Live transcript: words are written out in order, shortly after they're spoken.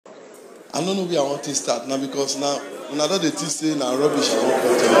I don't know where I want to start now because now when I don't the say now rubbish I want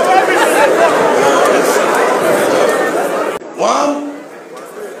to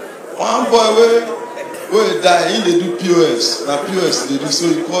one boy will die, he they do POS. Now POS they do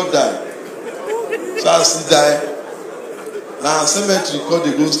so he call die. So as he die, now cemetery call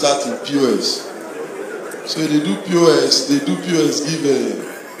they go start in POS. So they do POS, give a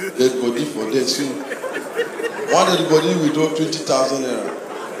dead body for death. So one dead body withdraw 20,000 naira.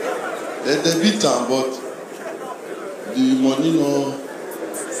 Then they beat them, but the money no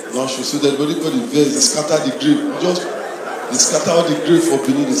show. So dead body got the verse, they scatter the grave. They scatter all the grave for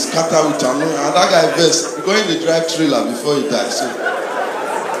Benin, they scatter with an and that guy verse, because in the drive trailer before he died. So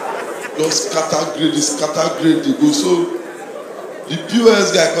just scatter grave, they go. So the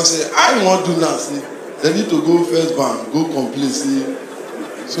POS guy can say, I want to do now. See, they need to go first bank, go complain. See.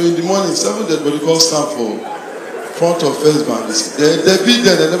 So in the morning, 7 dead body call stand for front of first bank. They beat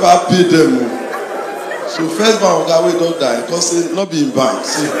them, they never pay them. So first bank guy we don't die, because say not be in bank.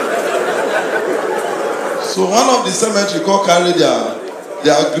 See. So one of the cemetery called carry their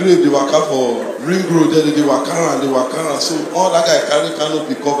grave, they waka for ring road, they waka around. So all that guy carry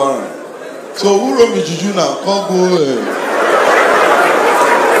canopy cover around. So who wrote me juju now? Call go.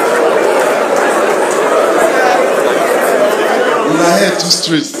 In my head too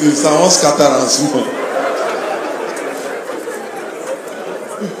straight, since I want scatter and small.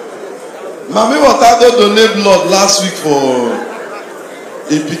 Mami Water donate blood last week for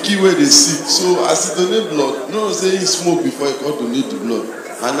a picky where they sick. So as he donate blood, no say he smoke before he can donate the blood.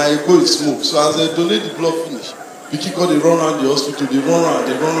 And now he go he smoke. So as they donate the blood finish, picky call they run around the hospital, they run around.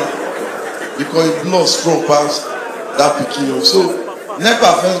 Because his blood strong past that picky. So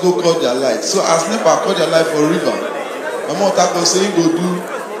NEPA first go call their light. So as NEPA call their light for river, my mother can say he go do.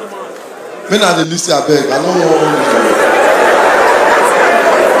 When I the list I beg, I don't know.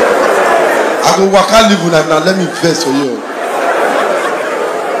 I go waka live with now let me verse for you.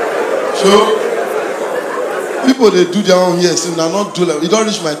 So people they do their own here, so now not do like it don't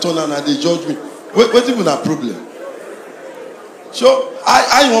reach my turn and they judge me. What even a problem? So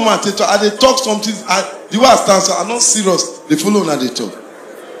I want my to talk. I they talk something. The way I stand, so I'm not serious. They follow now they talk.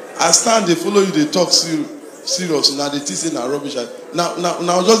 I stand, they follow you. They talk serious. Now they say now rubbish. Now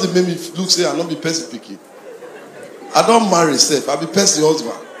just they make me look say I not be person picking. I don't marry self. I be person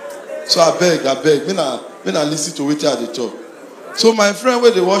husband. So I beg. Me na listen to what they talk. So my friend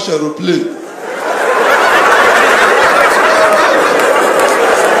where they watch aeroplane.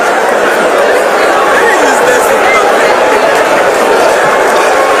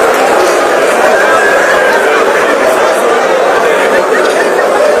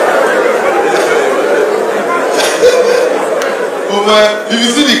 If you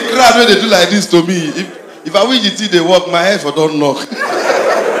see the crowd when they do like this to me, if I wish it they walk, my head for don't knock.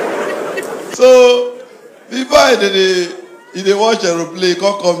 So before they watch aeroplane,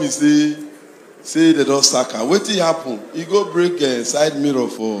 come and say they don't sack her. What happen? He go break a side mirror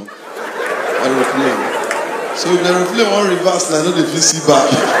for aeroplane. So if the aeroplane won't reverse, I know they feel see back.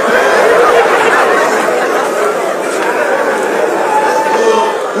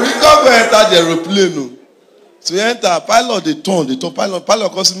 So we come and enter the aeroplane. So we enter, pilot they turn,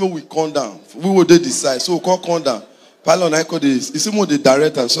 pilot cause me we come down. We will they decide. So we come down. Pilot and I call this. He say more the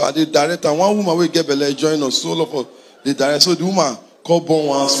director. So I the director. One woman will get belly join us. So all of us the director. So the woman call born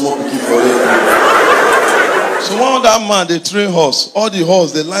one small pikin for them. So one of that man they train horse. All the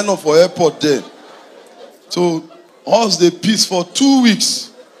horse they line up for airport there. So horse they piece for 2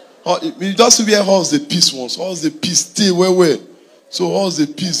 weeks. You just wear horse they piece once. Horse they piece stay where. So horse they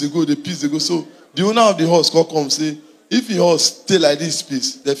piece they go. So the owner of the horse come say, if the horse stay like this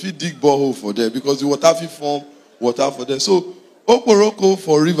piece, they fit dig borehole for them because the water fit form water for them. So Oporoko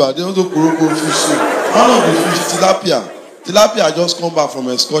for river, they also Oporoko fish. So one of the fish, tilapia just come back from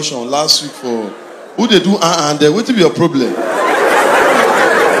excursion last week for who they do and there. What will be your problem?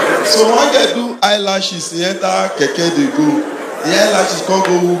 So when they do eyelashes, they enter keke they go. The eyelashes can't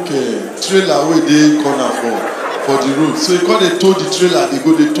go hook trailer where they corner for the road. So you call they tow the trailer, they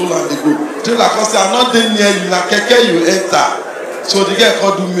tow and they go. Trailer can say, I'm not there near you, na keke you enter. So the guy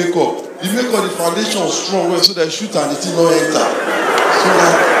can't do makeup. The makeup, the foundation strong well, so they shoot and the thing not enter. So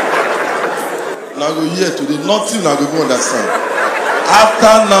now go here today, nothing now go understand.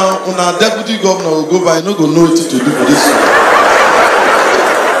 After now, when our deputy governor will go by, no go know what to do for this one.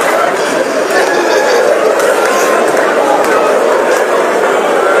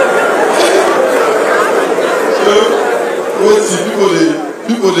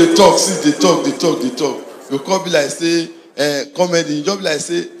 People they talk, see they talk. You can't be like say comedy. You just be like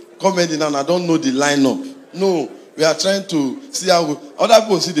say comedy now. I don't know the lineup. No, We are trying to see how other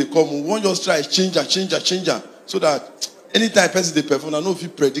people see they come. We won't just try change her. So that anytime person they perform, I know if you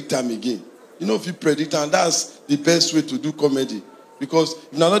predict time again. You know if you predict, and that's the best way to do comedy. Because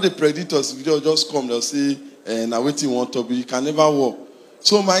if not the predictors, if they just come, they'll say, now waiting you want to be, you can never walk.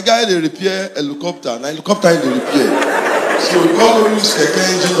 So my guy, they repair a helicopter. Now helicopter they repair. So you can't use keke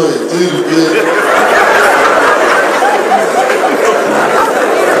engine oil, they repair.